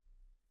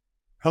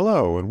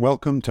Hello, and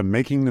welcome to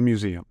Making the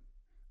Museum.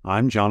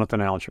 I'm Jonathan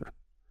Alger,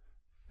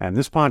 and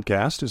this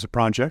podcast is a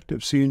project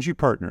of C&G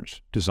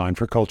Partners, Design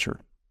for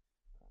Culture.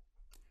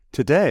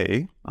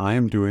 Today, I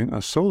am doing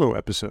a solo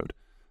episode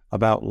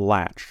about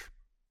L.A.T.C.H,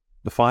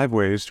 the 5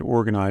 ways to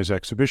organize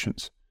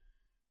exhibitions.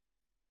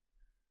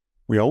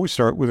 We always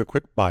start with a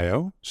quick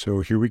bio,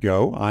 so here we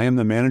go. I am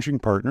the managing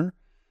partner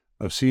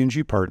of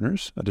C&G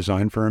Partners, a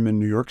design firm in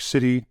New York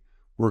City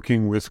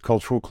working with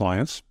cultural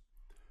clients.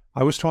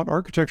 I was taught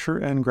architecture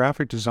and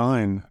graphic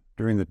design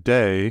during the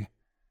day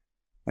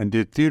and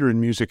did theater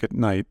and music at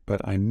night, but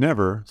I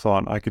never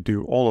thought I could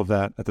do all of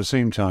that at the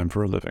same time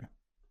for a living.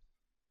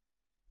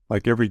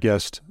 Like every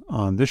guest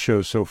on this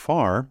show so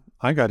far,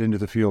 I got into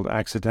the field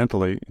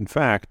accidentally. In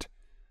fact,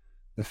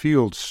 the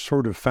field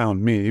sort of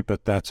found me,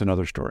 but that's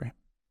another story.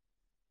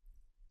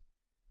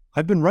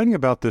 I've been writing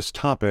about this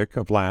topic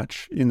of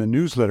L.A.T.C.H in the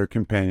newsletter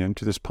companion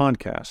to this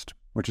podcast,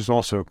 which is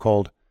also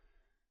called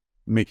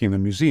Making the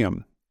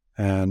Museum.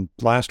 And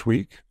last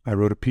week, I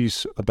wrote a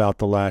piece about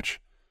the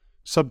L.A.T.C.H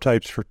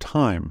subtypes for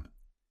time.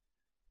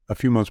 A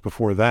few months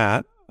before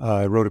that,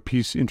 I wrote a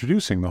piece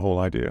introducing the whole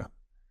idea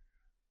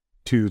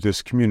to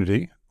this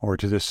community, or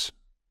to this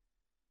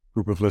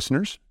group of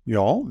listeners,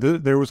 y'all.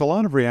 There was a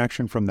lot of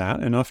reaction from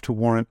that, enough to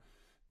warrant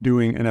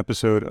doing an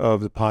episode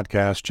of the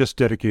podcast just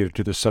dedicated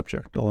to this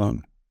subject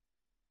alone.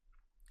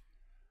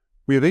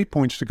 We have 8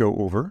 points to go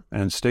over,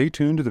 and stay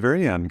tuned to the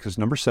very end, because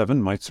number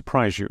 7 might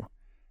surprise you.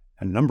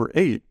 And number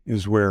 8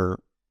 is where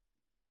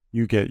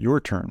you get your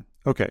turn.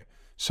 Okay,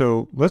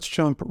 so let's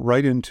jump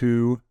right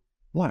into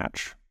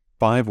L.A.T.C.H,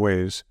 5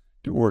 ways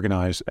to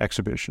organize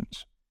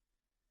exhibitions.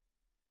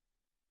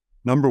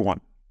 Number 1,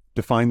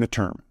 define the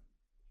term.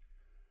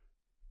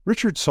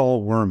 Richard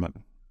Saul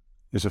Wurman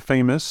is a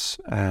famous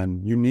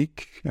and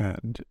unique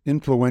and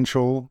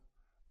influential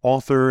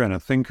author and a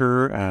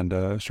thinker and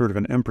a sort of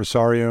an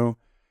impresario.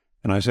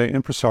 And I say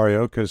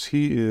impresario because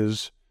he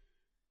is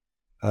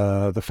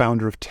the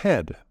founder of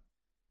TED,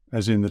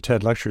 as in the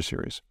TED Lecture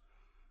Series.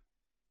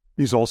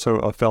 He's also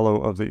a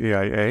fellow of the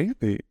AIA,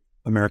 the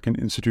American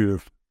Institute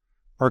of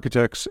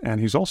Architects,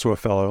 and he's also a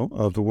fellow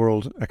of the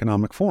World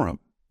Economic Forum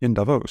in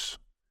Davos.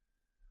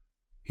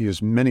 He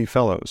has many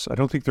fellows. I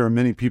don't think there are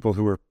many people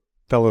who are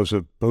fellows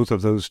of both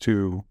of those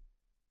two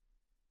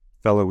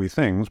fellowy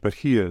things, but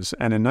he is.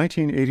 And in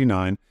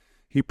 1989,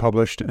 he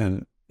published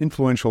an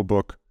influential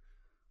book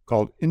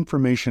called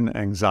Information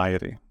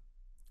Anxiety,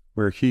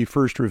 where he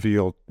first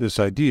revealed this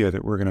idea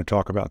that we're going to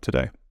talk about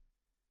today.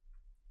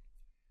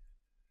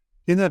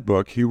 In that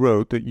book, he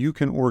wrote that you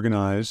can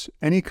organize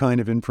any kind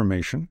of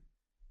information,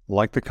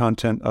 like the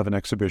content of an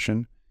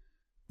exhibition,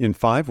 in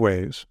 5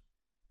 ways,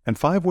 and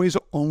 5 ways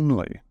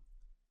only.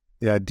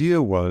 The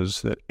idea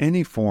was that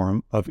any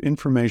form of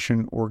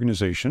information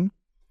organization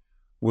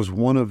was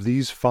one of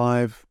these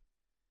 5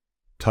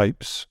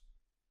 types,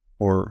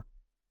 or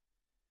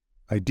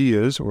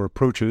ideas, or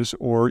approaches,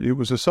 or it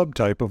was a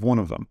subtype of one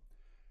of them,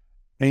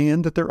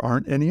 and that there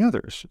aren't any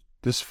others.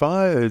 There's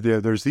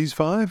these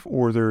 5,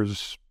 or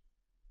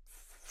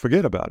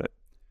forget about it.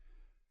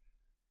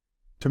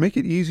 To make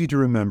it easy to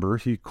remember,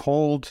 he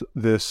called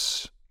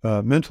this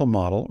mental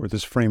model, or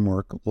this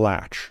framework,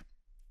 L.A.T.C.H.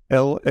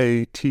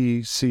 L.A.T.C.H.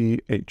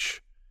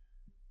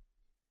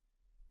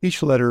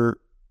 Each letter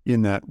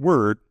in that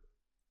word,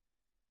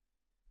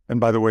 and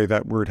by the way,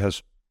 that word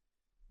has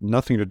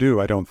nothing to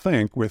do, I don't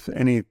think, with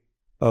any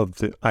of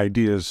the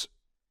ideas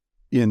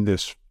in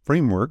this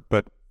framework,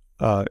 but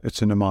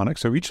it's a mnemonic.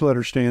 So each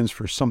letter stands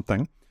for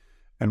something,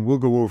 and we'll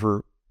go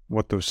over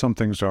what those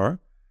somethings are,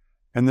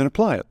 and then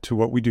apply it to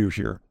what we do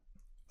here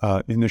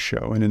in this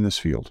show and in this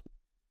field.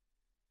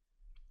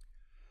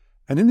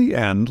 And in the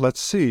end, let's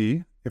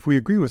see if we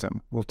agree with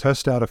him. We'll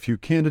test out a few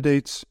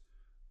candidates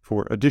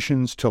for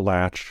additions to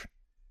L.A.T.C.H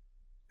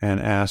and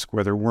ask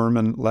whether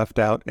Wurman left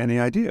out any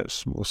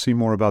ideas. We'll see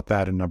more about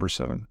that in number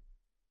 7.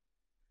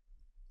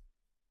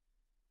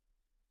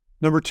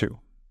 Number 2,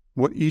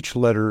 what each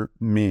letter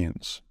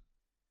means.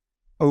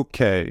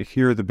 Okay,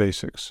 here are the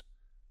basics.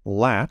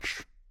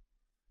 L.A.T.C.H,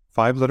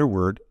 5-letter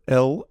word,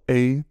 L-A-T-C-H.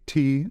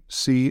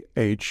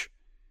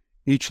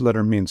 Each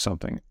letter means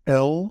something.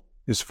 L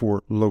is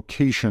for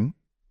location,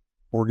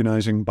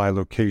 organizing by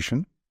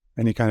location,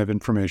 any kind of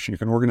information. You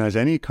can organize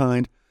any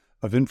kind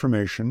of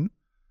information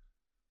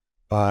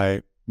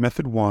by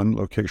method 1,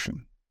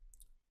 location.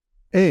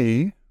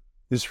 A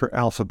is for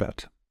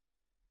alphabet,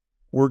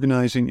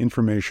 organizing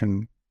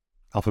information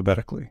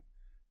alphabetically.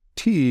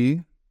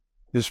 T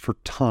is for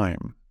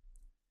time,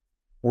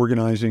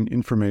 organizing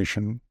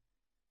information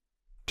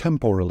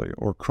temporally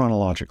or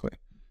chronologically.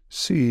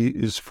 C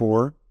is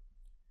for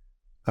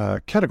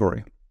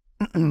category,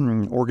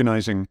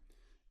 organizing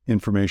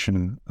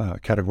information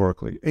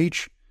categorically.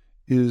 H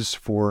is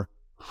for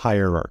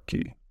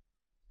hierarchy,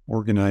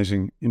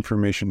 organizing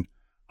information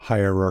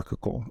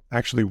hierarchical.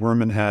 Actually,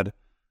 Wurman had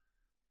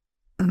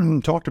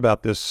talked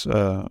about this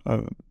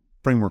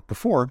framework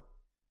before,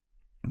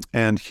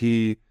 and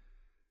he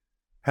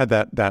had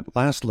that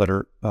last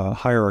letter,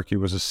 hierarchy,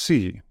 was a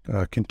C,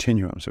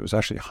 continuum. So it was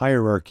actually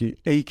hierarchy,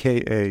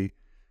 aka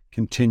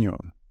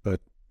continuum.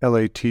 But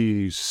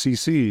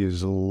L.A.T.C.H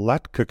is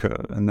L.A.T.C.H,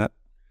 and that,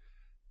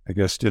 I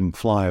guess, didn't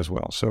fly as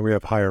well. So we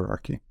have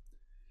hierarchy. And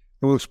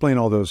we'll explain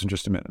all those in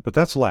just a minute. But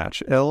that's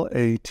latch,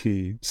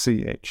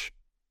 L-A-T-C-H.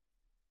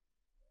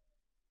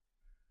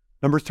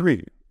 Number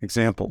 3,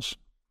 examples.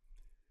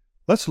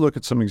 Let's look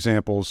at some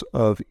examples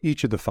of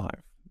each of the 5.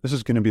 This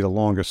is going to be the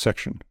longest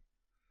section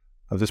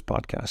of this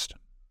podcast.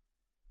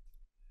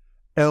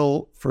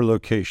 L for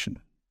location.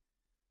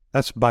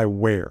 That's by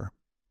where.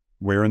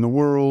 Where in the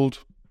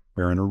world,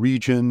 where in a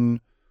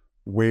region,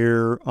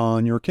 where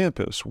on your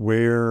campus,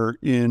 where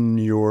in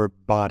your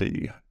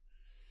body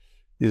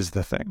is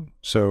the thing.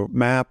 So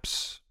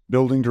maps,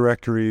 building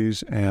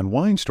directories, and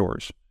wine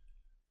stores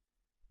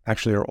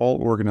actually are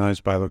all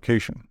organized by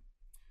location.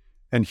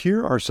 And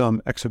here are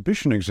some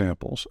exhibition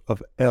examples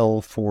of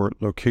L for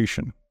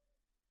location.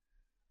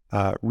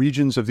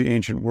 Regions of the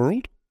ancient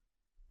world,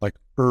 like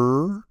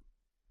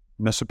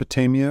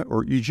Mesopotamia,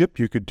 or Egypt.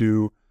 You could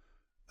do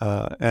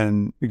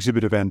an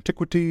exhibit of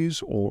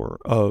antiquities or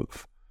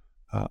of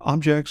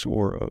objects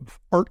or of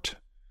art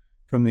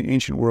from the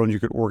ancient world. You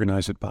could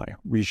organize it by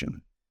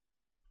region.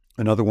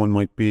 Another one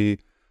might be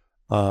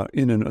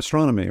in an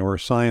astronomy or a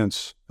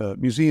science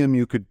museum.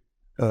 You could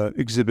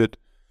exhibit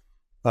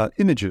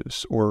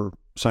images or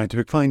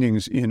scientific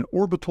findings in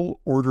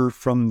orbital order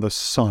from the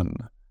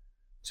sun.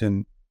 It's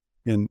in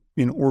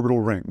orbital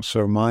rings.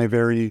 So my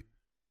very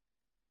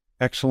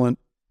excellent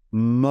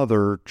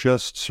mother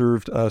just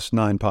served us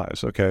 9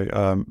 pies. Okay,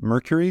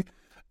 Mercury,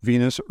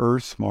 Venus,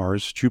 Earth,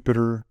 Mars,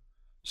 Jupiter,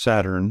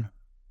 Saturn,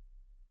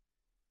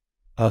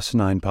 us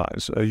 9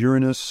 pies.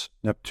 Uranus,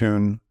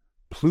 Neptune,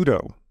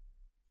 Pluto.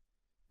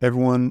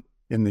 Everyone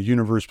in the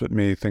universe but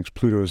me thinks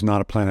Pluto is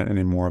not a planet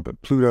anymore,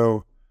 but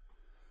Pluto,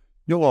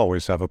 you'll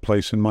always have a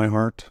place in my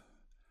heart.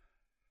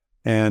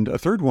 And a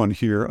third one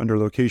here under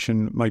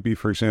location might be,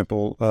 for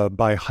example,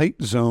 by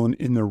height zone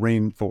in the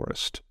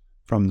rainforest,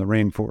 from the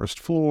rainforest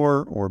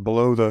floor or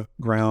below the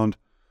ground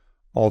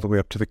all the way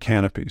up to the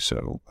canopy.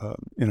 So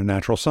in a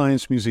natural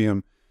science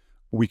museum,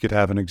 we could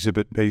have an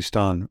exhibit based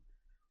on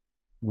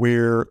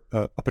where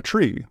up a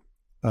tree,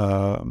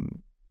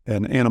 an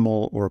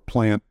animal or a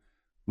plant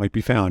might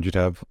be found. You'd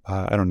have,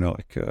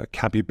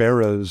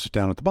 capybaras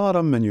down at the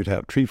bottom, and you'd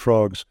have tree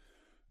frogs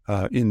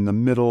in the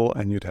middle,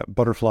 and you'd have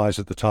butterflies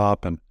at the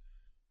top, and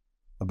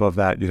above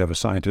that, you'd have a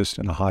scientist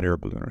in a hot air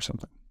balloon or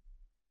something.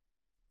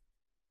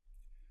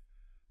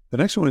 The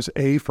next one is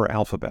A for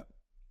alphabet.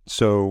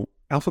 So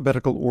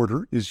alphabetical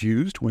order is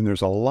used when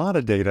there's a lot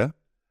of data,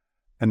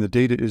 and the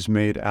data is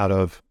made out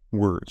of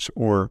words,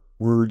 or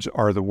words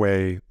are the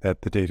way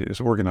that the data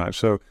is organized.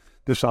 So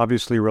this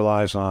obviously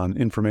relies on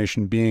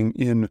information being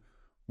in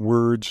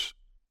words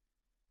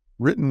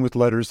written with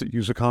letters that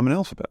use a common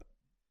alphabet.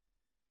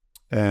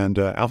 And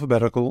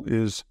alphabetical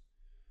is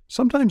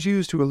sometimes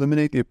used to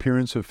eliminate the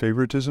appearance of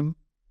favoritism.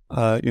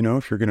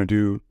 If you're going to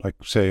do, like,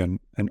 say, an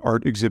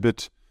art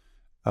exhibit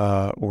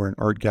or an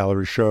art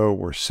gallery show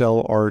or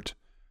sell art,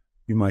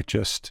 you might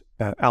just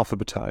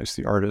alphabetize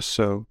the artist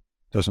so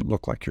it doesn't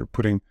look like you're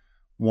putting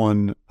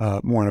one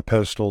more on a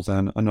pedestal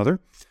than another.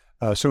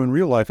 So in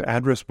real life,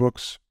 address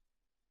books,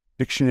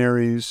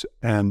 dictionaries,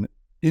 and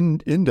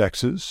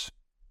indices,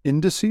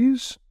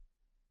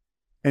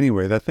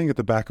 anyway, that thing at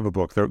the back of a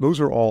book, those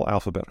are all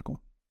alphabetical.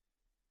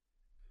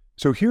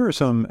 So here are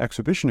some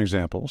exhibition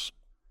examples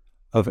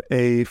of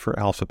A for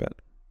alphabet.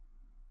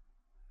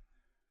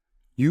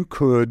 You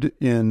could,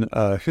 in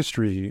a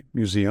history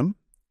museum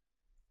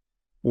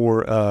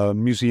or a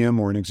museum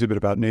or an exhibit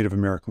about Native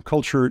American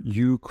culture,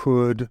 you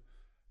could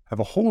have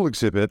a whole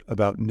exhibit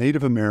about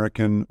Native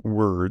American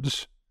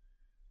words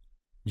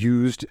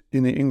used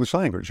in the English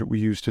language that we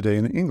use today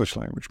in the English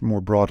language more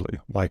broadly.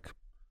 Like,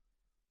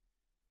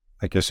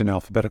 I guess in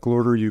alphabetical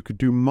order, you could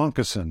do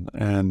moccasin,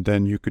 and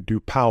then you could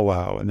do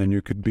powwow, and then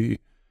you could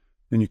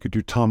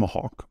do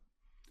tomahawk.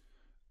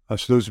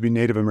 So those would be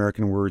Native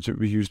American words that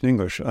we used in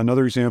English.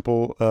 Another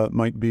example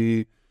might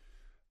be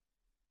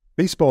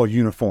baseball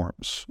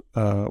uniforms,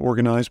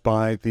 organized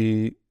by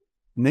the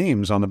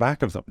names on the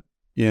back of them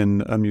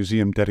in a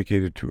museum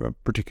dedicated to a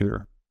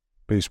particular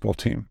baseball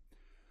team.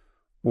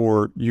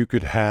 Or you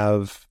could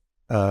have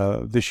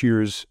this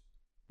year's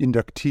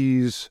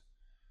inductees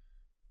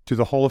to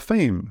the Hall of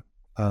Fame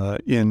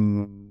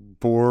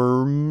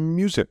for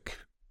music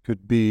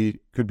could be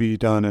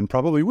done, and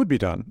probably would be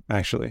done,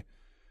 actually,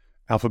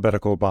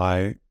 alphabetical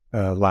by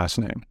last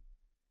name.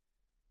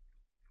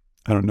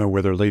 I don't know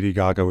whether Lady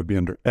Gaga would be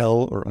under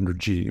L or under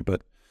G,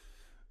 but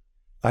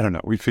I don't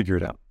know. We figure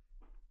it out.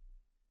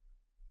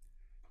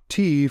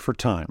 T for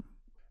time.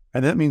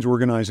 And that means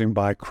organizing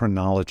by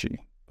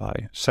chronology,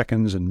 by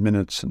seconds and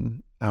minutes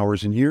and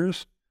hours and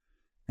years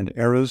and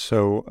eras.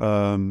 So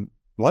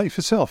life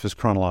itself is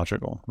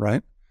chronological,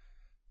 right?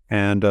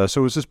 And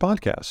so is this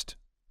podcast,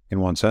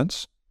 in one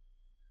sense.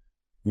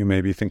 You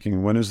may be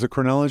thinking, when is the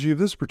chronology of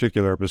this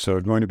particular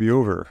episode going to be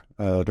over?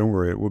 Don't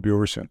worry, it will be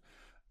over soon.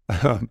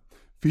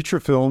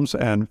 Feature films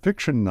and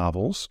fiction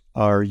novels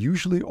are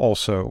usually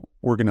also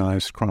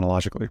organized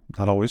chronologically.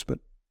 Not always, but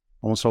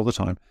almost all the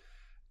time.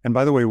 And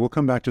by the way, we'll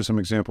come back to some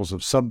examples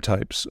of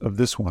subtypes of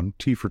this one,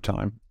 T for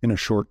time, in a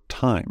short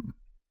time.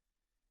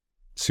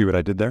 See what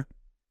I did there?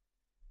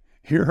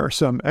 Here are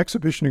some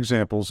exhibition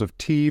examples of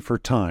T for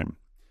time.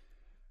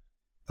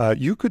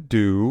 You could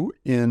do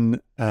in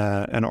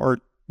an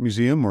art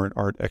museum or an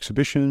art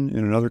exhibition,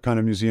 in another kind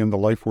of museum, the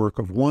life work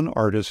of one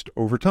artist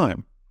over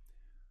time.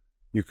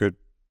 You could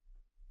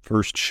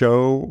first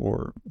show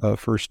or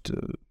first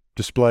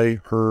display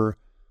her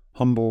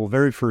humble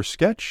very first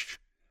sketch,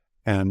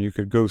 and you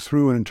could go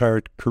through an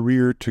entire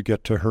career to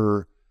get to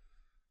her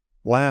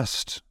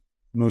last,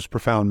 most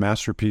profound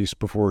masterpiece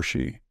before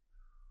she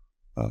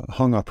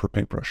hung up her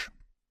paintbrush.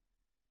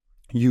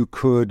 You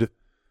could,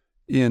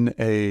 in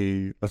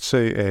a, let's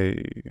say,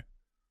 a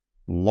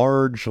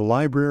large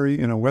library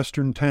in a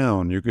Western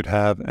town, you could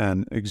have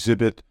an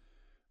exhibit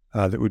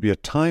that would be a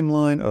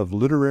timeline of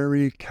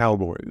literary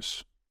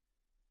cowboys.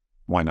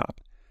 Why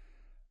not?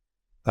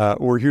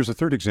 Or here's a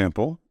third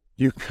example.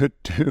 You could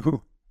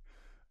do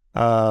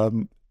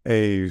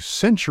a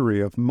century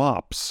of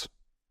mops.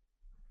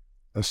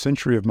 A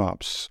century of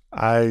mops.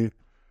 I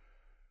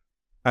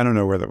don't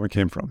know where that one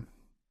came from.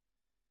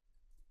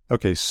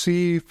 Okay,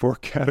 C for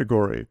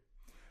category.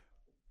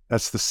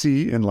 That's the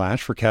C in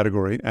L.A.T.C.H for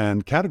category,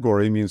 and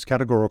category means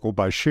categorical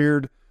by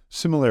shared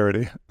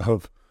similarity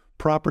of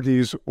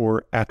properties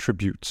or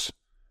attributes.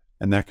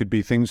 And that could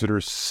be things that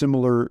are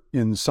similar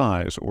in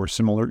size or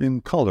similar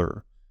in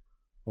color,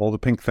 all the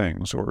pink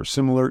things, or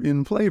similar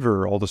in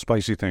flavor, all the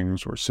spicy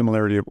things, or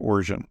similarity of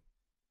origin.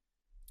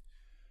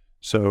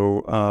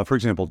 So, for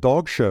example,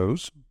 dog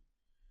shows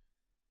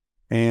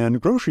and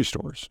grocery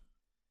stores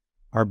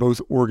are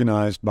both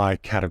organized by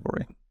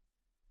category.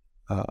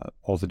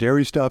 All the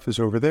dairy stuff is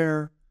over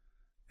there,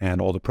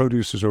 and all the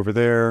produce is over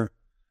there,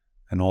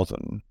 and all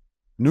the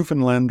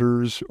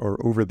Newfoundlanders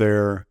are over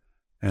there,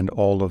 and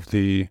all of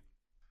the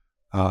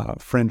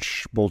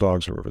French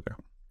bulldogs are over there.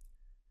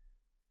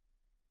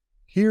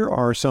 Here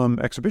are some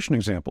exhibition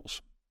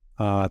examples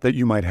that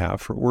you might have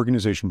for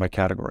organization by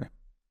category.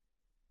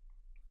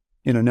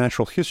 In a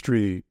natural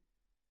history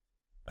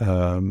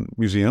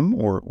museum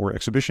or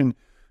exhibition,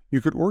 you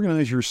could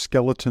organize your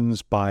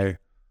skeletons by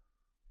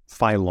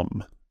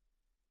phylum,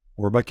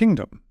 or by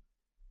kingdom,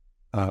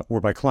 or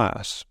by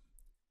class.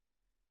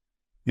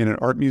 In an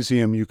art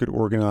museum, you could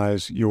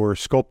organize your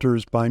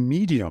sculptors by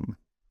medium.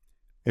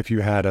 If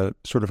you had a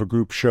sort of a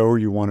group show, or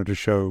you wanted to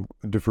show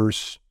a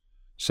diverse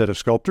set of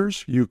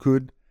sculptors, you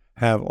could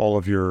have all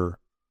of your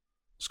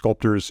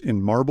sculptors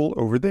in marble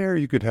over there.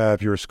 You could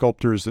have your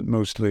sculptors that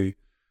mostly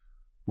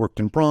worked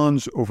in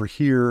bronze over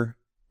here,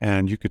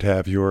 and you could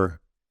have your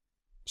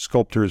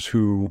sculptors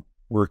who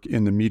work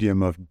in the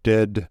medium of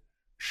dead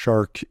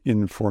shark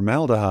in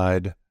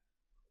formaldehyde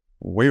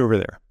way over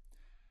there.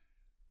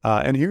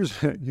 And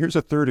here's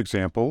a third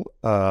example,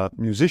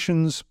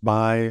 musicians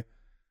by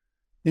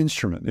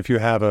instrument. If you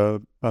have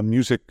a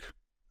music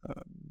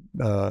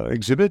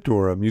exhibit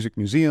or a music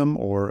museum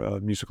or a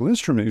musical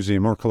instrument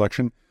museum or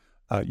collection,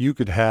 you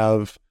could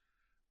have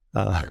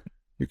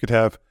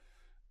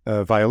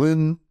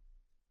violin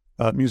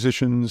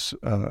musicians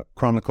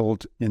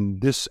chronicled in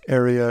this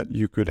area.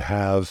 You could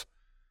have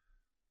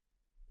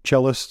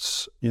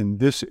cellists in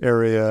this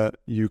area.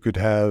 You could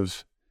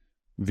have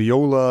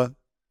viola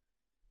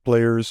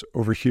players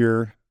over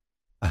here.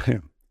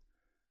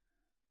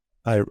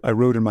 I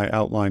wrote in my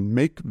outline,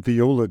 make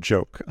viola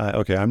joke.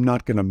 Okay, I'm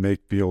not going to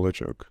make viola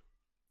joke.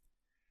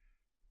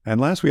 And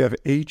last, we have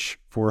H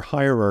for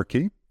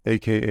hierarchy,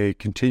 aka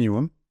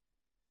continuum.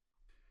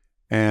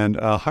 And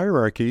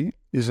hierarchy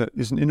is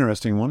an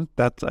interesting one.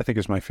 That, I think,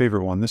 is my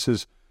favorite one. This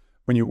is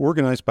when you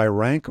organize by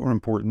rank or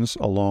importance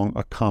along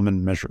a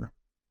common measure.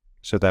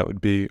 So that would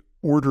be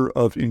order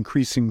of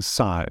increasing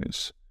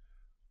size,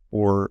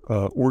 or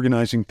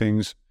organizing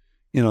things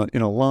in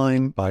a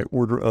line by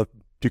order of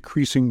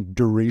decreasing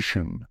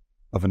duration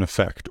of an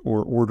effect,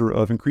 or order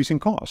of increasing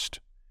cost,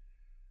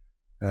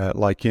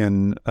 like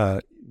in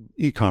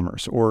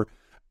e-commerce, or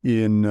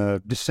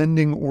in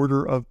descending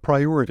order of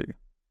priority,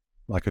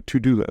 like a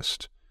to-do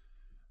list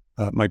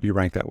might be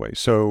ranked that way.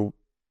 So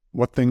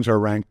what things are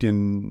ranked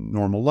in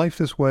normal life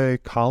this way?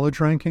 College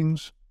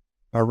rankings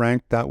are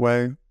ranked that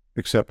way,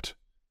 except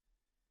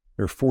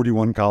there are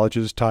 41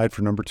 colleges tied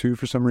for number 2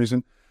 for some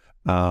reason.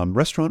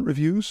 Restaurant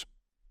reviews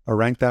are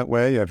ranked that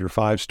way. You have your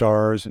 5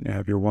 stars and you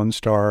have your 1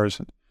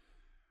 stars.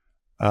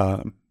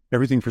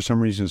 Everything for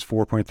some reason is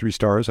 4.3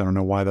 stars. I don't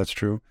know why that's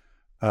true.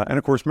 And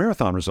of course,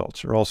 marathon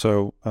results are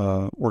also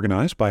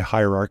organized by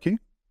hierarchy,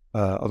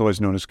 otherwise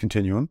known as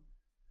continuum.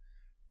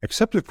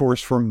 Except, of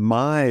course, for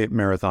my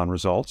marathon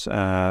results,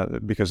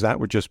 because that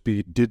would just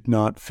be did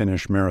not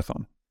finish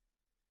marathon.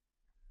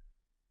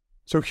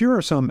 So here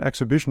are some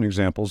exhibition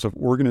examples of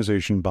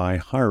organization by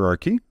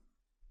hierarchy,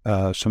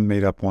 some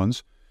made-up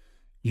ones.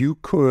 You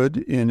could,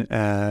 in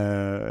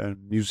a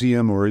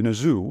museum or in a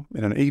zoo,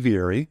 in an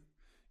aviary,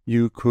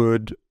 you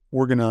could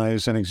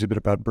organize an exhibit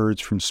about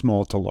birds from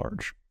small to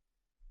large.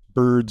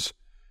 Birds,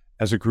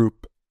 as a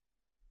group,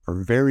 are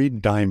very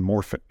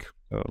dimorphic.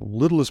 The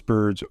littlest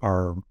birds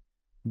are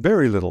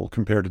very little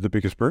compared to the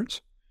biggest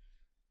birds.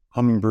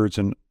 hummingbirds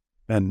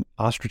and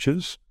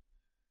ostriches,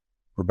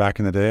 or back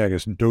in the day, I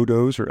guess,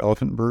 dodos or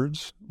elephant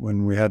birds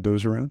when we had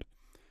those around.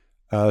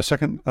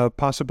 Second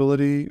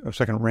possibility, a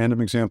second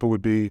random example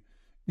would be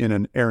in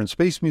an air and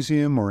space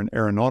museum or an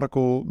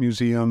aeronautical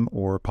museum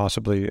or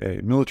possibly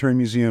a military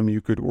museum.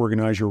 You could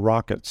organize your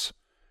rockets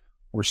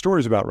or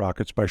stories about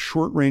rockets by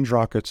short-range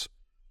rockets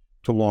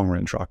to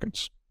long-range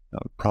rockets.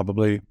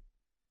 Probably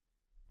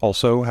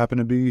also happen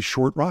to be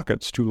short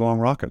rockets to long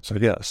rockets, I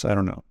guess. I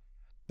don't know.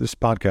 This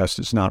podcast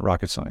is not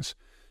rocket science.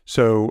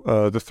 So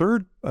the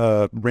third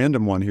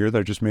random one here that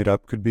I just made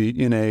up could be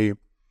in a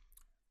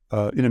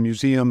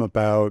museum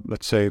about,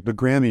 let's say, the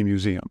Grammy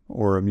Museum,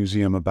 or a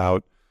museum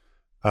about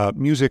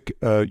music.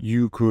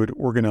 You could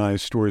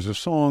organize stories of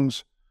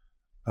songs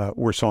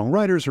or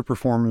songwriters or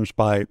performers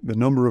by the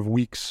number of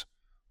weeks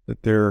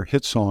that their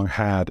hit song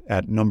had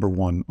at number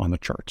one on the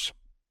charts.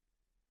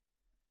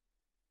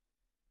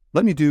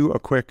 Let me do a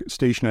quick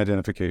station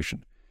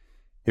identification.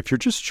 If you're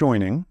just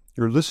joining,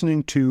 you're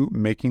listening to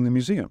Making the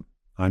Museum.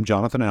 I'm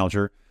Jonathan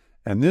Alger,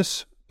 and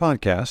this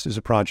podcast is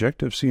a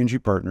project of C&G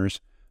Partners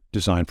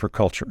designed for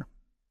culture.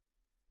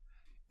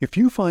 If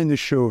you find this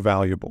show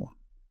valuable,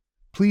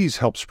 please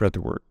help spread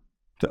the word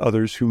to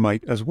others who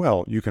might as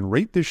well. You can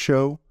rate this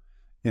show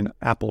in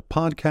Apple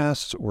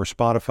Podcasts or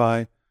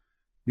Spotify.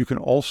 You can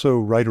also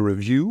write a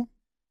review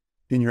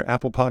in your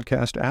Apple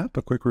Podcast app,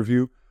 a quick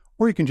review,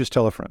 or you can just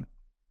tell a friend.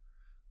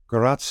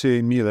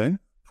 Grazie mille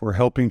for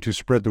helping to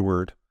spread the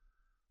word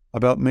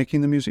about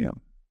Making the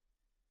Museum.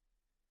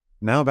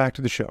 Now back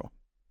to the show.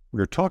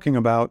 We're talking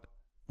about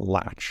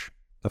L.A.T.C.H,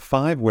 the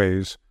 5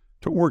 ways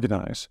to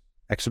organize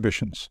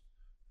exhibitions.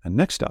 And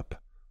next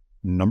up,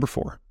 number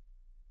 4.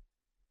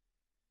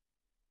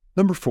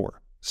 Number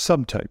 4,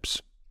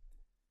 subtypes.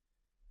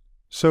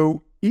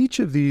 So each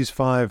of these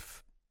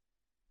 5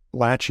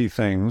 latchy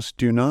things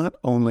do not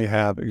only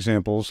have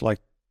examples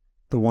like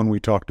the one we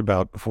talked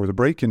about before the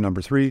break in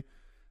number 3,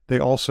 they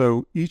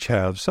also each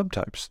have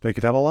subtypes. They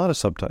could have a lot of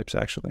subtypes,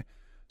 actually.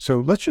 So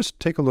let's just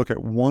take a look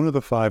at one of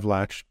the 5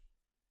 latch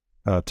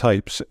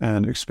types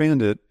and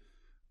expand it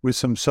with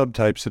some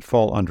subtypes that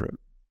fall under it.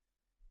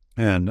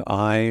 And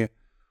I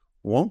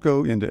won't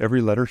go into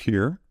every letter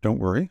here, don't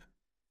worry.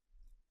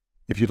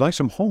 If you'd like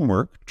some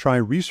homework, try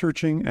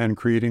researching and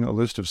creating a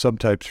list of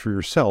subtypes for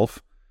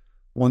yourself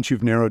once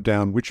you've narrowed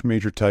down which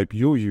major type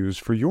you'll use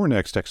for your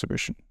next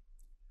exhibition.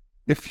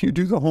 If you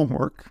do the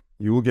homework,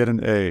 you will get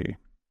an A.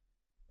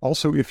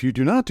 Also, if you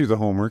do not do the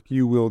homework,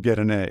 you will get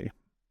an A.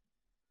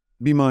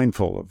 Be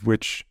mindful of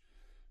which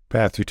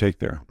path you take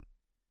there.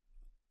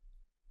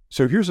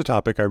 So here's a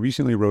topic I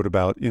recently wrote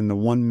about in the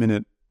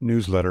 1-minute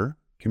newsletter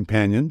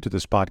companion to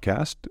this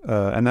podcast,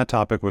 and that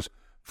topic was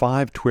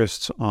 5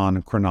 twists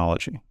on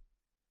chronology.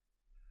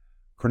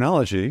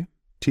 Chronology,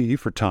 T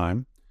for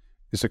time,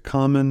 is a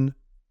common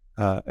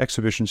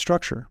exhibition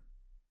structure.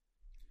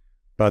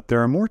 But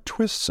there are more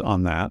twists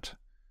on that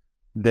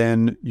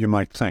than you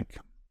might think.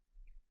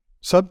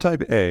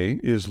 Subtype A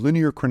is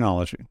linear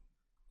chronology,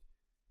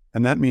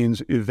 and that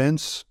means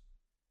events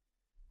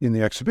in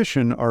the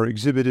exhibition are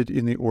exhibited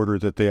in the order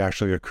that they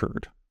actually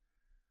occurred.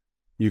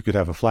 You could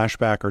have a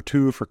flashback or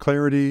 2 for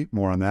clarity,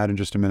 more on that in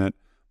just a minute,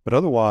 but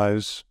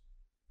otherwise,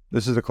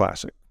 this is a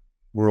classic.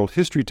 World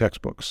history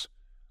textbooks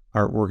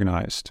are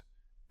organized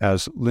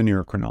as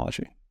linear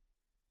chronology.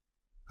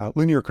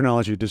 Linear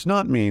chronology does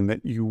not mean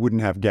that you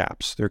wouldn't have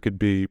gaps. There could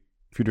be,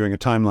 if you're doing a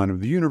timeline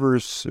of the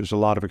universe, there's a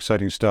lot of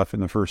exciting stuff in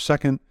the first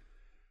second,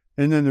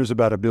 and then there's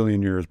about 1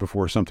 billion years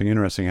before something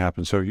interesting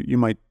happens, so you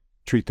might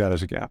treat that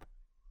as a gap.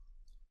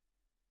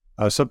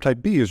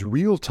 Subtype B is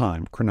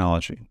real-time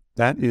chronology.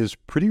 That is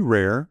pretty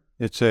rare.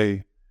 It's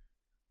a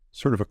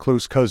sort of a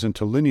close cousin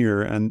to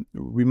linear, and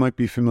we might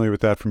be familiar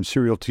with that from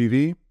serial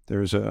TV.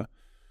 There's a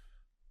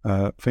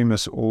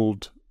famous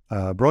old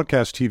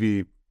broadcast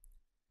TV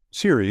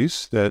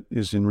series that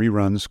is in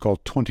reruns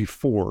called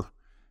 24,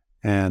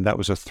 and that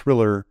was a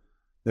thriller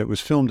that was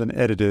filmed and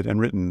edited and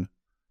written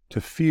to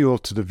feel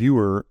to the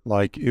viewer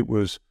like it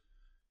was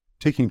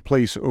taking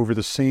place over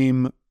the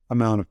same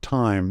amount of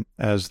time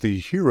as the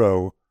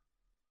hero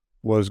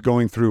was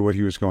going through what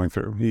he was going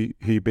through.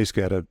 He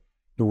basically had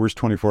the worst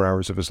 24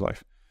 hours of his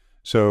life.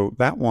 So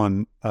that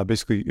one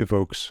basically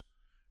evokes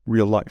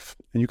real life.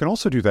 And you can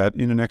also do that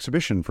in an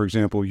exhibition. For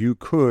example, you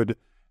could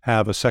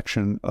have a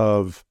section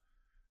of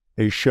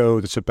a show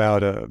that's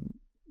about a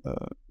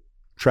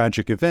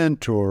tragic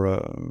event or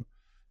a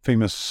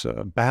famous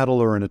battle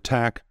or an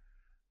attack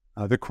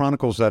that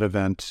chronicles that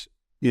event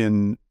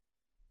in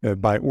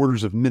by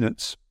orders of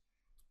minutes,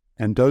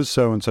 and does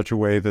so in such a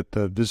way that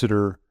the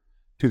visitor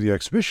to the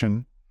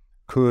exhibition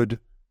could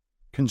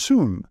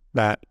consume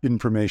that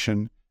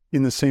information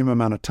in the same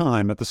amount of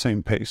time at the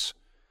same pace,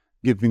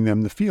 giving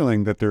them the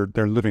feeling that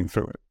they're living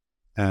through it.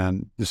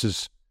 And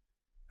this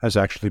has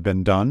actually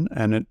been done,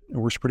 and it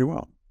works pretty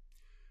well.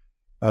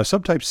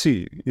 Subtype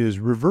C is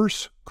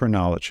reverse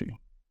chronology.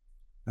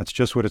 That's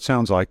just what it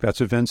sounds like.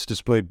 That's events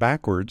displayed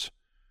backwards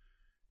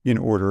in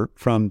order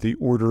from the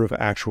order of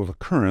actual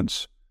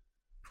occurrence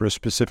for a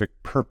specific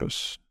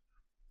purpose.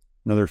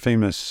 Another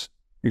famous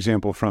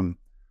example from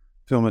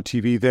film and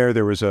TV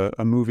there was a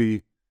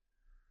movie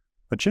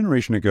a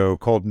generation ago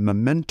called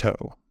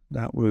Memento.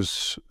 That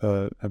was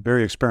a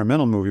very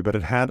experimental movie, but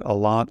it had a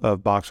lot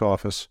of box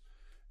office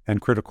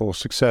and critical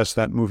success.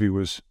 That movie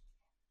was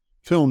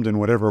filmed in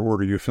whatever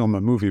order you film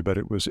a movie, but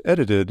it was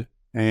edited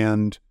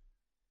and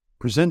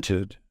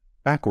presented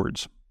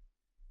backwards.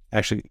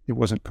 Actually, it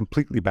wasn't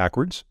completely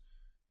backwards.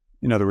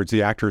 In other words,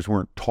 the actors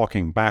weren't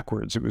talking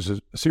backwards. It was a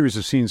series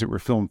of scenes that were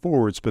filmed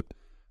forwards, but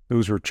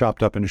those were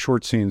chopped up into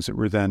short scenes that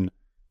were then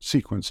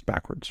sequenced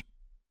backwards.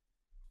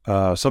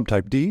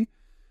 Subtype D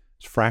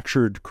is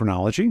fractured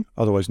chronology,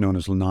 otherwise known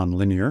as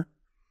nonlinear.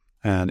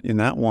 And in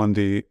that one,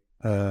 the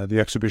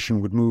exhibition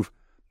would move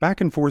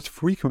back and forth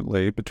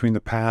frequently between the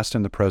past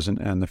and the present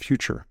and the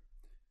future.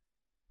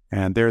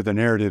 And there, the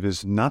narrative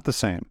is not the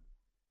same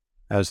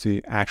as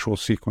the actual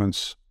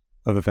sequence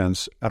of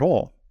events at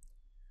all.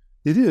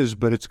 It is,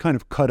 but it's kind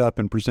of cut up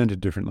and presented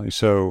differently.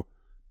 So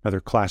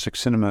another classic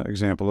cinema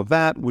example of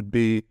that would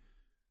be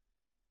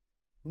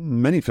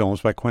many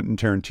films by Quentin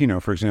Tarantino.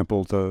 For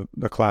example,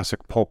 the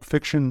classic Pulp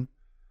Fiction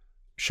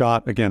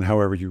shot, again,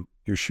 however you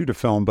shoot a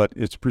film, but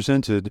it's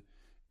presented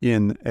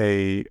in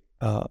a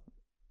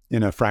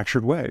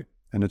fractured way.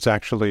 And it's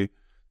actually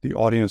the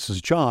audience's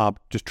job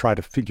to try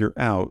to figure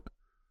out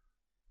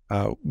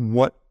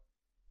what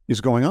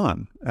is going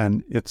on.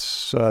 And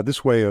it's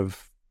this way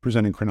of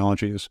presenting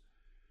chronology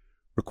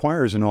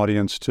requires an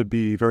audience to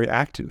be very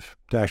active,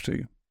 to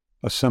actually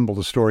assemble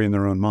the story in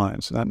their own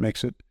minds. That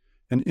makes it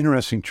an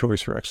interesting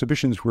choice for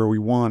exhibitions where we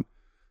want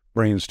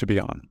brains to be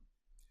on.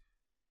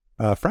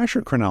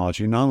 Fractured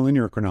chronology,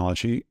 nonlinear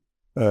chronology,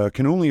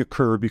 can only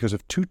occur because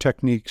of two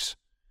techniques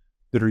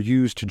that are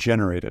used to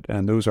generate it.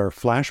 And those are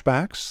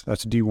flashbacks,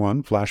 that's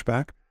D1,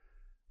 flashback.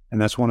 And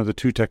that's one of the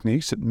two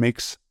techniques that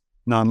makes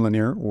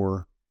nonlinear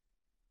or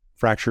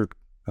fractured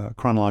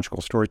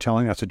chronological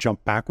storytelling. That's a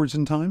jump backwards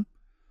in time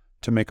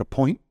to make a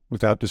point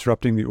without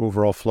disrupting the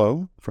overall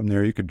flow. From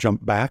there, you could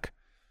jump back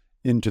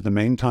into the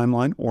main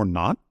timeline or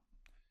not.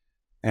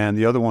 And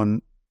the other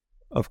one,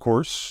 of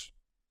course,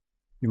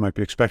 you might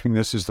be expecting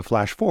this, is the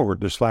flash forward.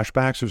 There's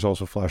flashbacks, there's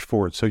also flash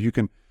forward. So you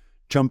can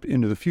jump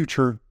into the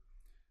future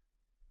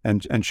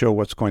and show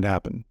what's going to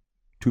happen.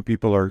 Two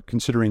people are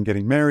considering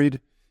getting married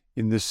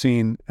in this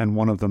scene, and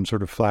one of them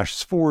sort of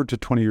flashes forward to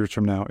 20 years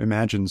from now,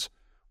 imagines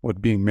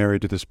what being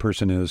married to this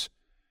person is,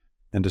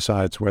 and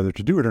decides whether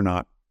to do it or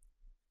not.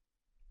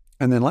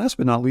 And then last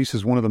but not least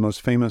is one of the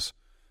most famous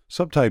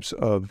subtypes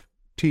of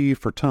T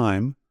for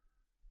time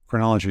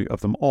chronology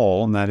of them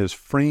all, and that is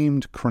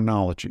framed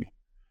chronology.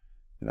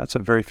 And that's a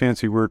very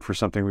fancy word for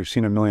something we've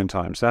seen a million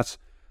times. That's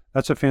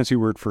a fancy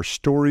word for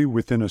story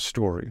within a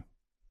story.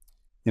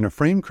 In a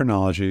framed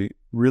chronology,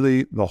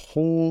 really the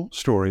whole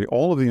story,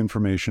 all of the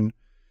information,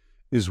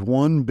 is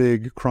one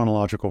big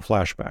chronological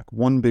flashback,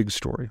 one big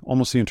story.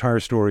 Almost the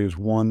entire story is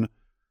one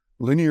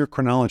linear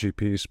chronology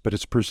piece, but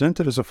it's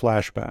presented as a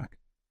flashback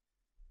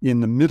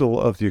in the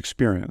middle of the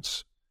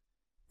experience.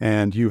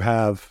 And you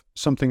have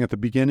something at the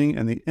beginning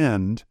and the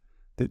end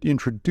that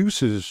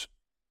introduces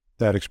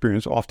that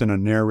experience, often a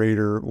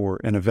narrator or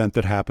an event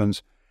that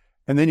happens,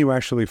 and then you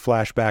actually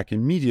flash back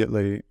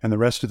immediately, and the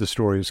rest of the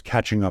story is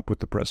catching up with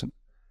the present.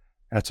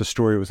 That's a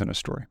story within a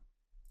story.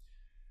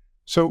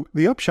 So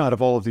the upshot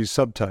of all of these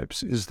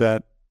subtypes is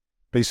that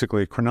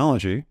basically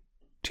chronology,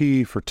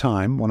 T for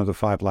time, one of the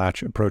 5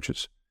 L.A.T.C.H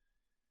approaches,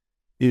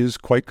 is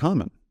quite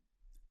common.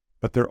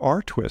 But there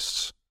are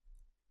twists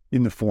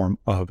in the form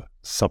of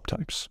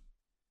subtypes.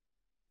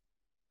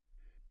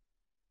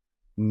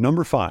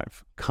 Number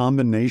 5,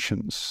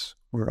 combinations.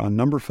 We're on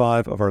number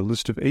 5 of our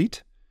list of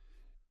 8.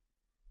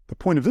 The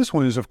point of this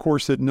one is, of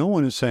course, that no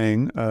one is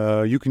saying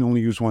you can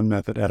only use one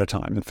method at a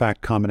time. In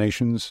fact,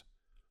 combinations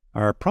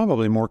are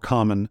probably more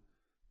common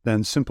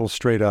than simple,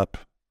 straight-up,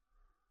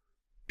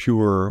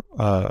 pure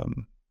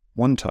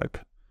one type.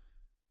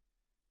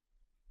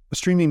 A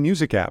streaming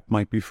music app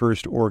might be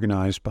first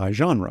organized by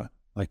genre,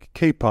 like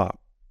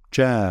K-pop,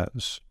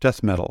 jazz,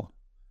 death metal.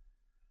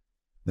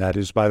 That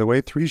is, by the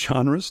way, 3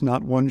 genres,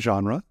 not one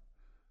genre.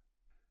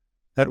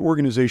 That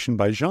organization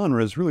by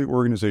genre is really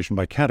organization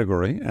by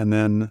category, and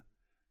then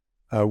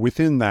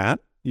within that,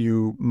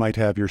 you might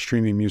have your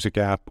streaming music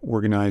app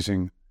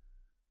organizing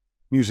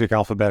music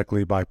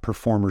alphabetically by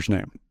performer's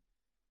name.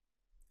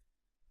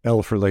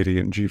 L for lady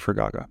and G for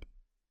Gaga.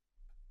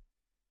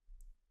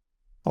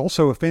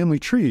 Also, a family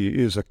tree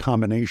is a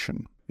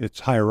combination.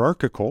 It's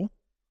hierarchical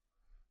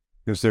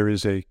because there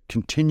is a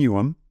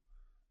continuum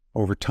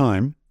over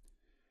time,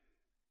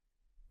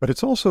 but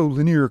it's also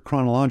linear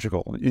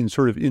chronological,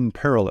 in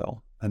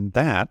parallel. And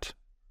that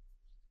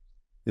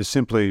is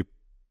simply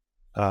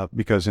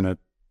because in a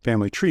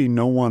family tree,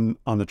 no one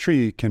on the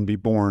tree can be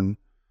born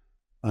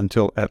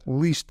until at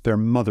least their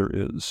mother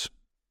is.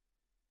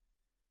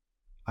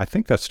 I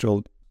think that's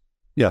still,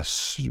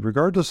 yes,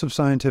 regardless of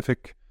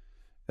scientific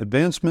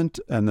advancement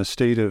and the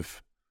state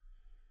of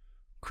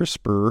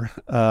CRISPR,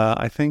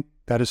 I think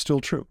that is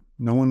still true.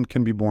 No one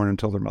can be born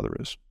until their mother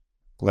is.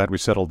 Glad we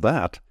settled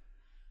that.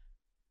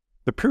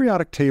 The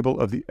periodic table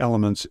of the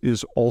elements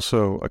is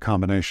also a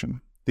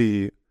combination.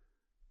 The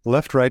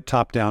left, right,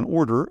 top, down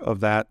order of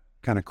that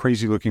kind of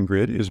crazy looking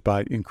grid is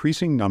by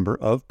increasing number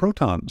of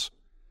protons.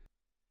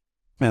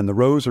 And the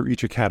rows are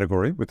each a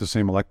category with the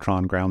same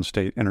electron ground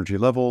state energy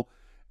level,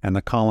 and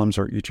the columns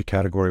are each a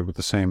category with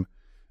the same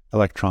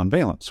electron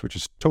valence, which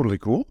is totally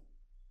cool.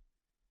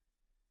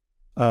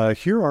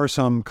 Here are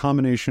some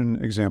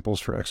combination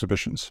examples for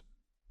exhibitions.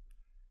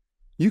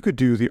 You could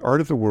do the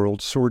art of the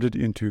world sorted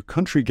into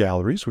country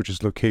galleries, which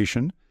is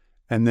location,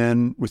 and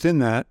then within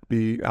that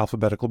be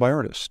alphabetical by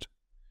artist.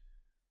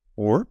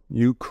 Or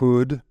you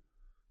could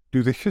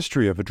do the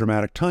history of a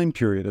dramatic time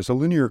period as a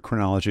linear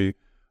chronology,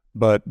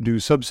 but do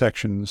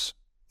subsections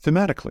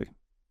thematically.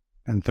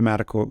 And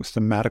thematic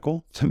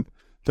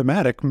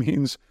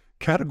means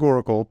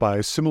categorical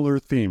by similar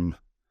theme.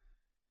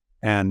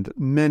 And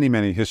many,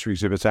 many history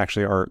exhibits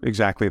actually are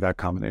exactly that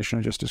combination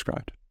I just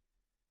described.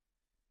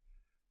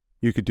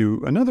 You could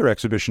do another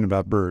exhibition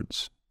about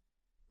birds.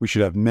 We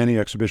should have many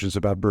exhibitions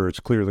about birds,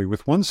 clearly,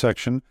 with one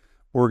section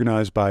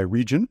organized by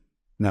region,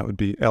 and that would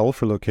be L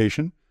for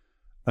location.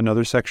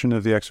 Another section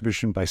of the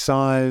exhibition by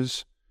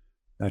size,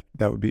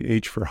 that would be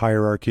H for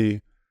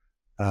hierarchy.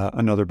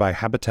 Another by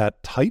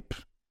habitat type,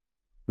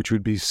 which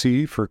would be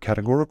C for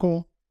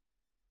categorical.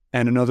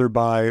 And another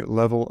by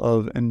level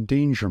of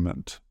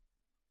endangerment,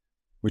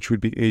 which would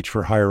be H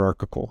for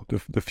hierarchical.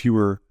 The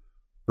fewer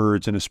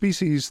birds in a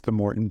species, the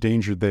more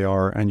endangered they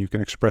are, and you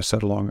can express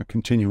that along a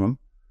continuum,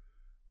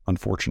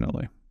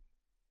 unfortunately.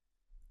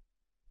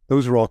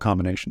 Those are all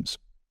combinations.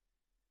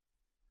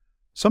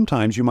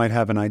 Sometimes you might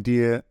have an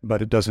idea,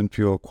 but it doesn't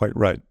feel quite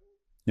right,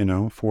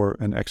 for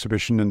an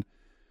exhibition. And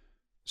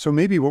so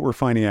maybe what we're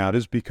finding out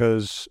is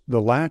because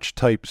the latch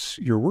types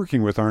you're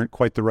working with aren't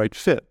quite the right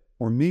fit,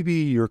 or maybe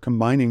you're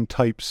combining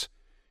types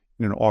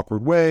in an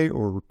awkward way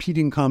or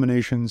repeating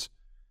combinations,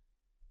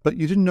 but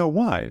you didn't know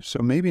why. So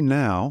maybe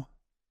now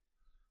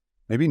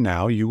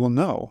you will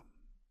know.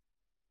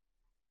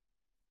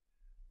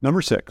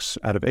 Number 6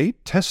 out of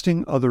 8,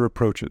 testing other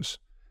approaches.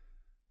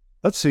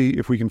 Let's see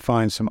if we can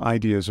find some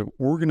ideas of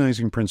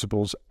organizing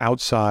principles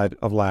outside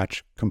of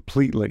Latch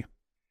completely.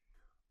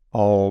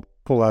 I'll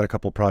pull out a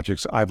couple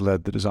projects I've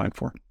led the design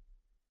for.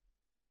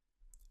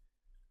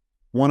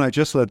 One I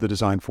just led the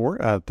design for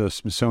at the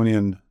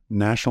Smithsonian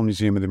National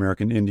Museum of the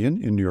American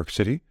Indian in New York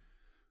City.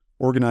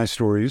 Organized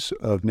stories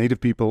of Native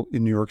people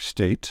in New York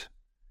State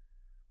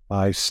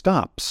by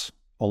stops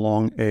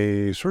along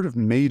a sort of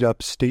made-up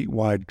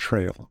statewide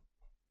trail.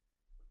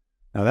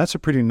 Now that's a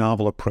pretty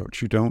novel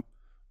approach. You don't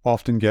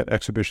often get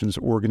exhibitions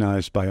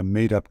organized by a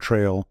made-up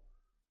trail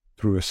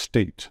through a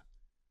state.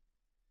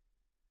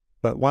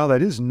 But while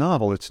that is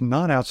novel, it's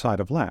not outside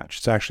of Latch.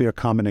 It's actually a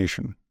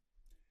combination.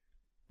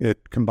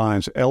 It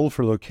combines L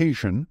for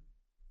location,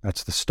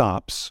 that's the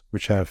stops,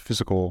 which have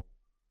physical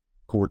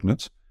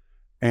coordinates,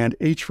 and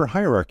H for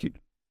hierarchy,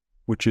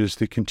 which is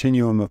the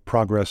continuum of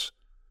progress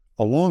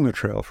along the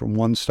trail from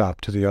one stop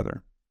to the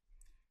other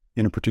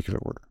in a particular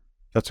order.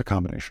 That's a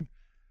combination.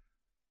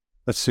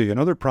 Let's see,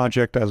 another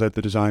project I led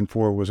the design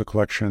for was a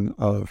collection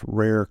of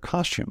rare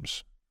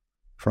costumes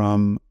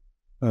from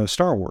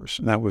Star Wars,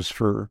 and that was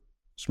for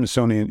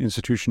Smithsonian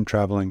Institution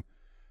Traveling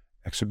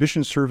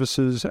Exhibition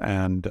Services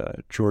and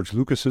George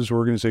Lucas's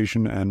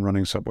organization and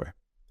Running Subway.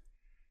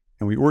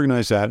 And we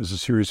organized that as a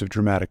series of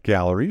dramatic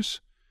galleries,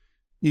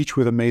 each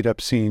with a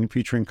made-up scene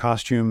featuring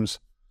costumes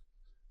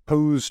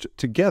posed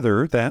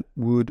together that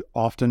would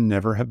often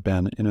never have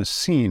been in a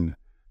scene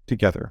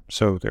together.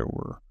 So there's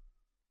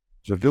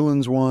a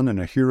villain's one, and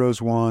a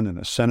hero's one, and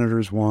a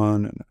senator's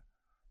one, and a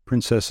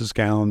princess's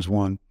gowns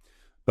one.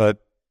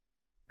 But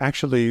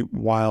actually,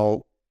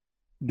 while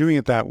doing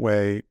it that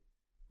way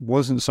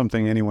wasn't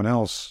something anyone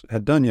else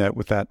had done yet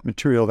with that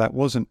material, that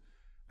wasn't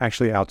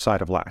actually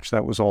outside of Latch.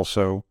 That was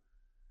also,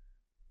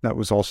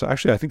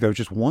 actually, I think that was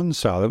just one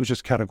style. That was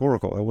just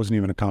categorical. It wasn't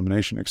even a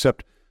combination,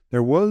 except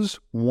there was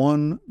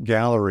one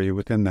gallery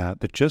within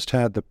that just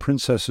had the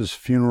princess's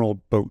funeral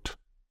boat.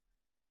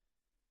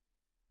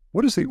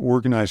 What is the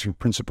organizing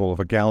principle of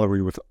a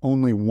gallery with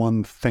only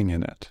one thing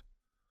in it?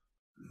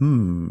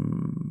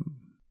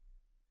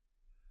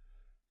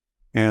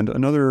 And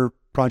another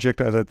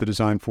project I led the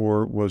design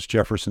for was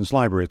Jefferson's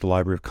Library at the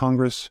Library of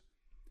Congress,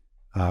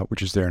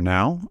 which is there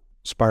now.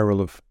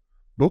 Spiral of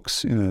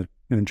books in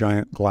a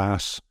giant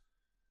glass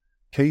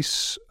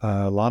case,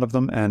 a lot of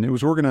them. And it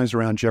was organized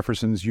around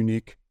Jefferson's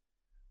unique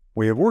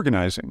way of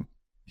organizing.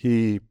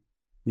 He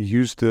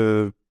used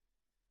the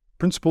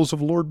principles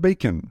of Lord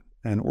Bacon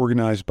and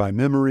organized by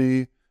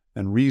memory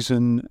and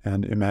reason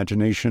and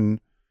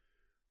imagination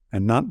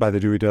and not by the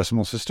Dewey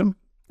Decimal System.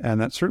 And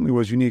that certainly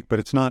was unique, but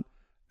it's not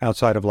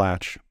outside of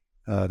Latch.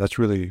 That's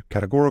really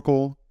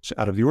categorical. It's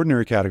out of the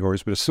ordinary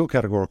categories, but it's still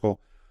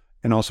categorical.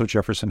 And also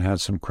Jefferson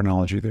had some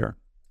chronology there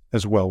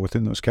as well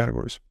within those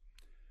categories.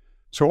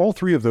 So all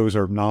three of those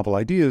are novel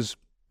ideas,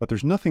 but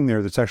there's nothing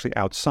there that's actually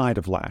outside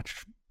of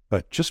Latch.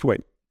 But just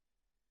wait.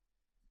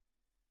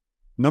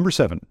 Number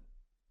 7,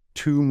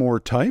 2 more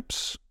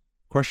types? ?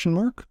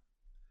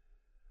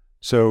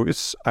 So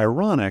it's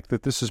ironic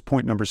that this is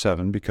point number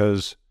 7,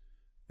 because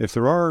if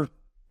there are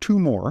 2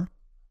 more,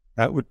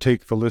 That would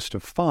take the list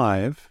of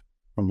 5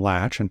 from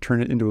Latch and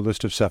turn it into a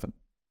list of 7.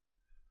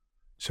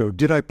 So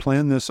did I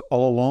plan this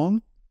all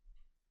along?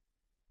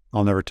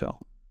 I'll never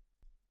tell.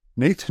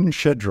 Nathan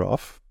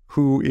Shedroff,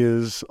 who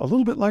is a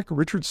little bit like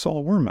Richard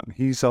Saul Wurman.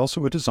 He's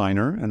also a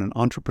designer and an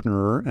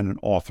entrepreneur and an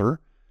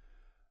author.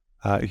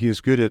 He is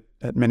good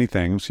at many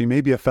things. He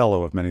may be a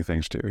fellow of many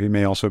things, too. He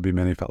may also be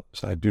many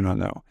fellows. I do not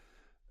know.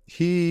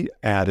 He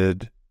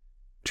added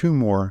 2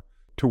 more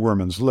to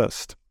Wurman's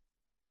list.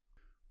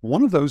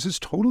 One of those is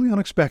totally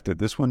unexpected.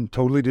 This one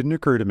totally didn't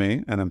occur to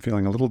me, and I'm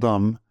feeling a little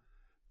dumb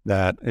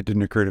that it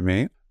didn't occur to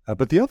me.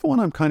 But the other one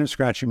I'm kind of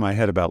scratching my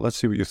head about. Let's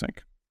see what you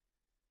think.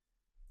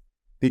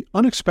 The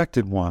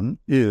unexpected one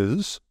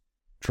is,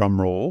 drum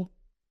roll,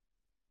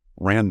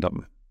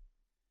 random.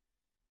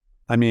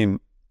 I mean,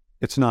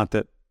 it's not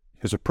that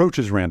his approach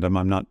is random.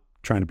 I'm not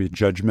trying to be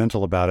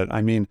judgmental about it.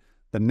 I mean,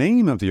 the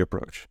name of the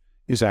approach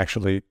is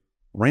actually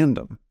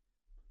random.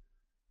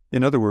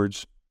 In other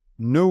words,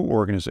 no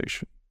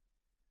organization.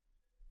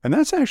 And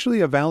that's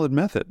actually a valid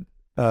method.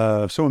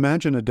 So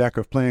imagine a deck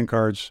of playing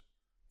cards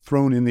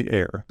thrown in the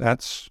air.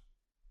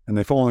 And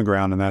they fall on the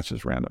ground, and that's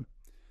just random.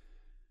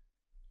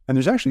 And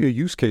there's actually a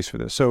use case for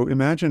this. So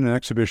imagine an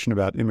exhibition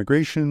about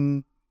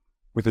immigration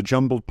with a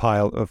jumbled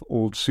pile of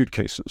old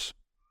suitcases.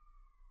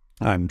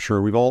 I'm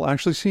sure we've all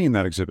actually seen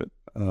that exhibit,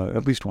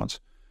 at least once.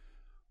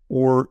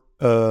 Or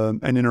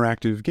an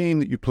interactive game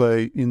that you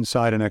play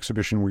inside an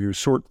exhibition where you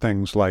sort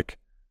things like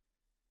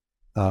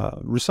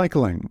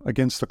recycling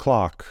against the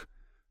clock,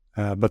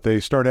 but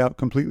they start out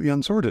completely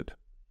unsorted.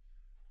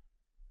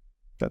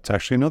 That's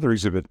actually another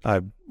exhibit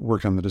I've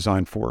worked on the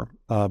design for.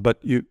 But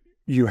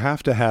you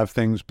have to have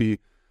things be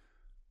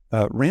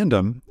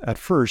random at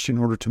first in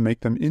order to make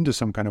them into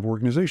some kind of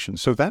organization.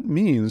 So that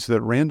means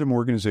that random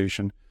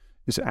organization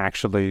is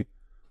actually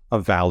a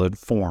valid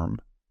form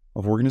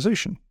of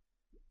organization.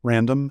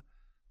 Random,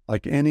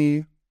 like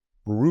any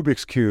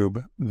Rubik's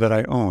Cube that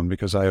I own,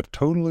 because I have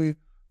totally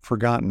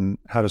forgotten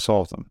how to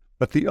solve them.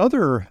 But the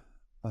other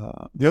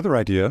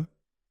idea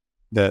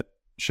that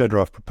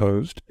Shedroff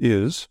proposed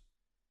is,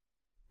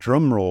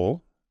 drum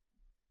roll,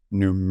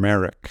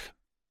 numeric,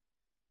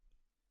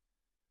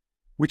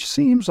 which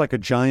seems like a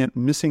giant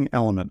missing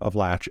element of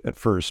Latch at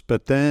first,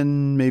 but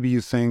then maybe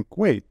you think,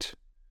 wait,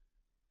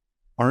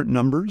 aren't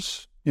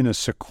numbers in a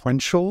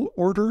sequential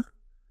order,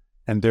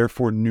 and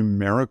therefore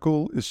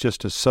numerical is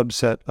just a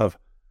subset of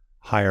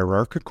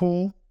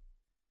hierarchical?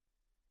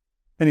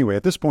 Anyway,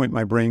 at this point,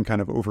 my brain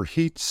kind of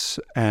overheats,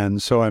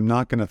 and so I'm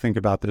not going to think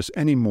about this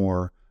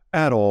anymore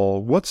at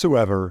all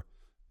whatsoever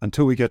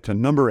until we get to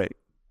number 8.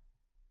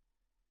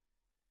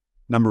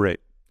 Number 8,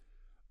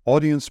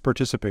 audience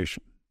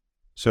participation.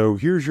 So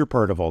here's your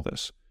part of all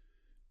this.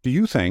 Do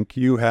you think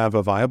you have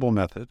a viable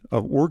method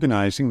of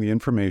organizing the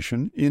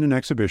information in an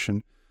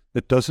exhibition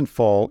that doesn't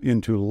fall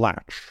into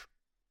Latch?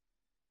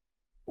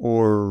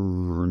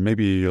 Or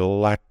maybe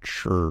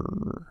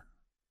Latcher?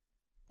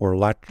 Or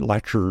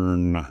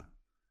Latchern?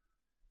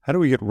 How do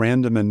we get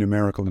random and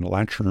numerical into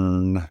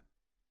Latchern?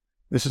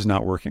 This is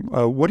not working.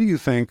 What do you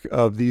think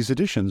of these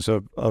additions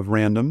of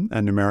random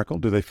and numerical?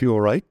 Do they feel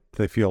right?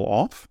 Do they feel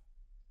off?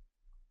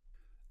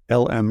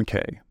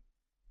 LMK.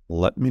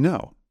 Let me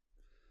know.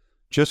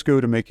 Just go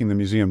to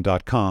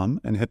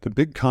makingthemuseum.com and hit the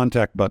big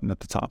contact button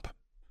at the top.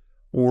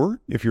 Or,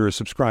 if you're a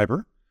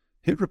subscriber,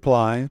 hit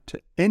reply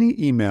to any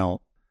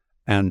email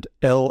and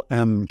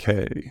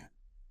LMK.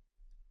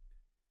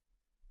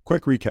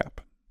 Quick recap.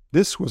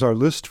 This was our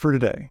list for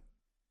today.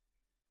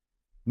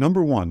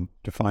 Number 1,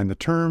 define the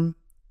term.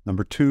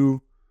 Number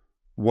 2,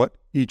 what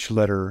each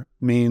letter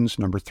means.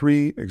 Number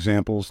 3,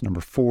 examples.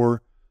 Number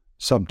 4,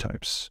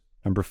 subtypes.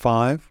 Number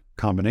 5,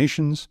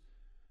 combinations.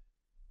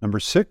 Number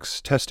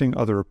 6, testing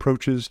other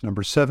approaches.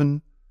 Number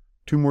 7,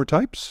 2 more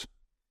types.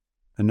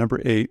 And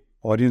number 8,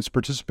 audience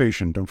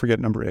participation. Don't forget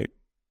number 8.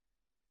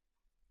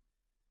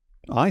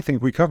 I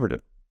think we covered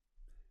it.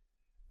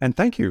 And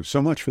thank you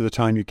so much for the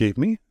time you gave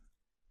me.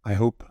 I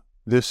hope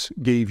this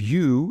gave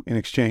you, in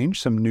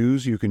exchange, some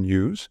news you can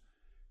use.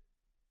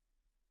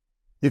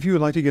 If you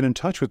would like to get in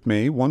touch with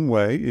me, one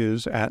way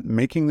is at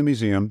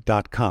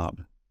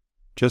makingthemuseum.com.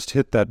 Just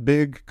hit that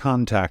big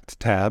contact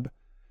tab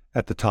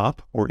at the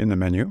top or in the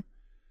menu.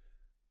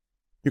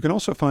 You can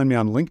also find me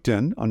on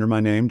LinkedIn under my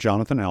name,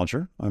 Jonathan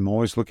Alger. I'm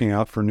always looking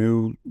out for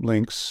new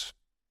links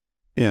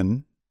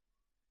in,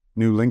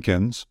 new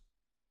link-ins,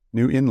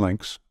 new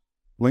in-links,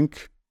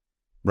 link,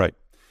 right.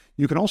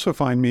 You can also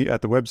find me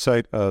at the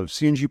website of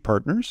C&G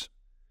Partners,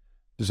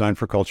 Design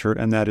for Culture,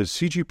 and that is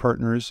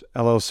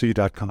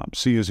cgpartnersllc.com.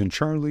 C is in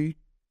Charlie,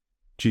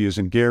 G is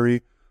in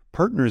Gary,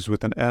 partners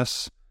with an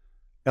S,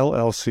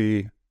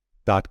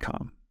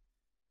 llc.com.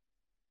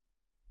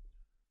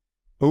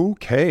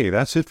 Okay,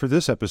 that's it for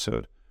this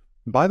episode.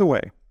 By the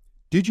way,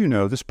 did you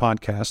know this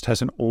podcast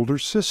has an older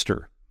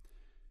sister?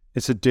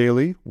 It's a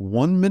daily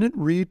 1-minute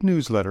read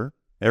newsletter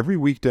every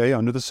weekday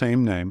under the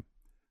same name.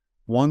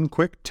 1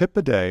 quick tip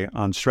a day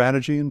on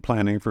strategy and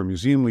planning for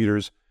museum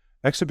leaders,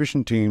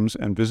 exhibition teams,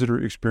 and visitor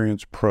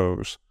experience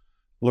pros.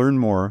 Learn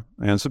more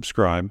and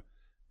subscribe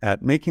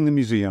at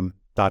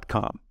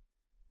makingthemuseum.com.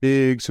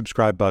 big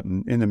subscribe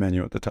button in the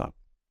menu at the top.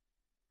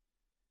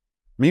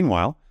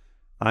 Meanwhile,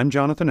 I'm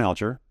Jonathan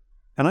Alger,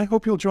 and I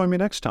hope you'll join me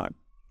next time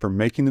for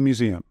Making the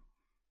Museum.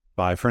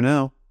 Bye for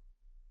now.